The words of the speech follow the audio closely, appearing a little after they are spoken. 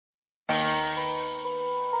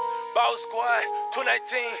Boss Squad, 219,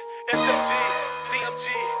 SMG, CMG,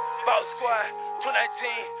 Boss Squad, 219,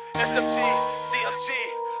 SMG, CMG,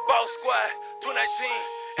 Boss Squad, 219,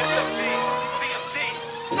 SMG, CMG,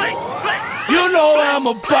 Bling, Bling. You know I'm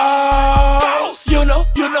a boss. You know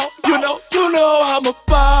I'm a boss. You know I'm a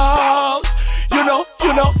boss. You know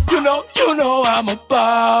I'm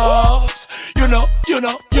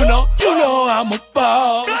a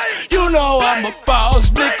boss. You know I'm a boss,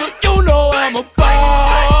 nigga. You know I'm a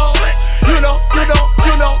boss. You know I'm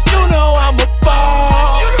a boss. You know I'm a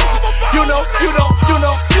boss. You know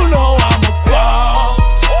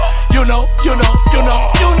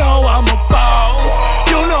I'm a boss.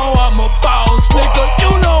 You know I'm a boss, nigga.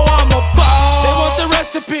 You know I'm a boss. They want the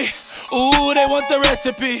recipe. Ooh, they want the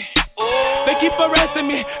recipe. They keep arresting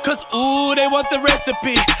me, cause ooh, they want the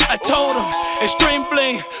recipe. I told them, Extreme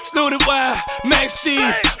Bling, Snootie, Max Steve,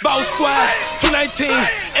 Boss Squad, 219,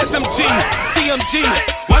 SMG, CMG.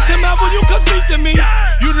 Watch your mouth when you come speak to me.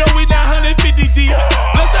 You know we 950 deep.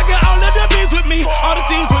 Plus I got all of the B's with me, all the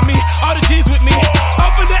C's with me, all the G's with me.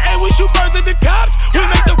 Off in the air, we shoot birds at the cops. We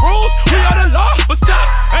make the rules, we are the law. But stop,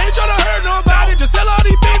 I ain't tryna hurt nobody. Just sell all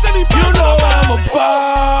these beans and these birds. You know I'm a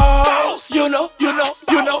boss. You know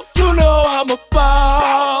I'm a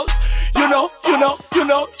boss. You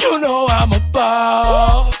know I'm a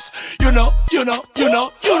boss. You know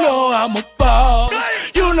I'm a boss.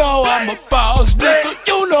 You know I'm a boss, nigga.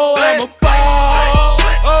 You know I'm a boss.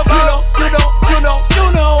 You know I'm a boss.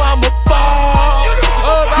 You know I'm a boss.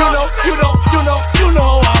 You know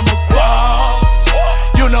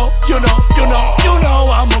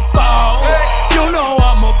I'm a boss. You know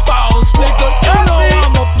I'm a boss, nigga. You know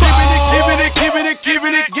I'm a boss.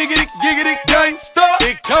 Giggity gangsta.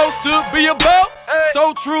 It costs to be a boss.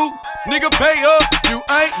 So true, nigga pay up. You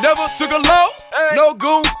ain't never took a loss. No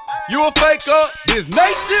goon, you a faker. This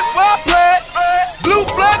nation where I play. Blue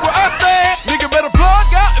flag where I stand. Nigga better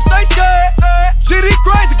plug out if they scared. GD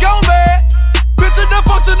crazy, go mad. Bitch in the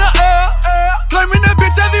post in the air. Claiming that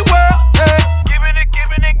bitch everywhere. Hey. Giving it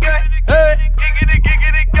gang. Hey. Giggity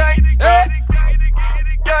gangsta. Hey.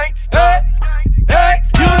 Hey. Hey.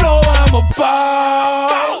 You know I'm a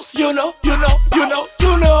boss. You know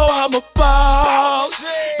I'm a boss.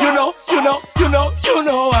 You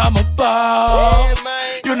know I'm a boss.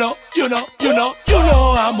 You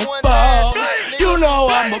know I'm a boss. You know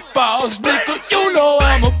I'm a boss, nigga. You know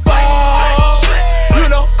I'm a boss. You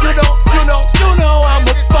know I'm a boss. You know I'm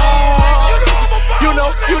a boss. You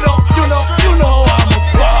know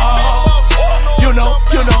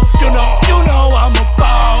I'm a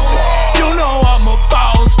boss. You know I'm a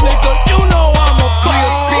boss, nigga. You know I'm a boss.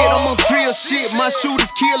 Real spit, I'm on trill shit. My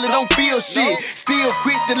shooters kill and don't feel shit. Still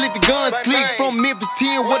quick to let the guns click. From Memphis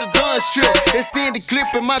 10 where the guns trip. Extended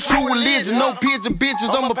clip in my true religion. No pigeon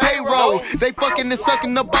bitches on my payroll. They fucking and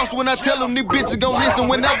sucking the boss when I tell them these bitches gon' listen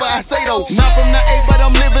whenever I say though. Not from the A, but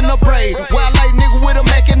I'm living a braid. Wild like nigga with a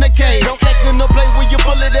Mac in the cave. Don't act in the play when you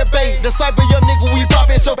full of that bait. The cyber young nigga, we pop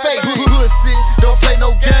at your face. Pussy, don't play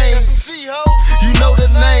no games. You know the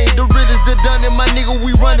name. The realest the done it, my nigga.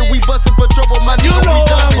 We running, we bustin' for trouble, my nigga. You know we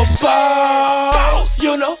done I'm a it. boss.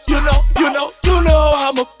 You know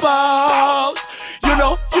I'm a boss. You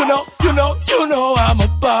know I'm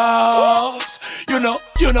a boss. You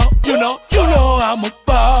know I'm a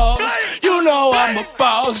boss. You know I'm a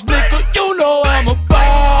boss, nigga. You know I'm a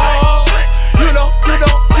boss. You know I'm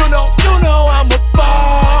a boss. You know I'm a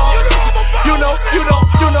boss. You know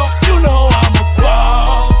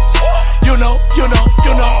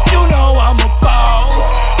I'm a boss.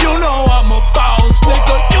 You know I'm a boss,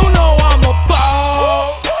 nigga. You know I'm a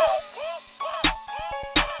boss.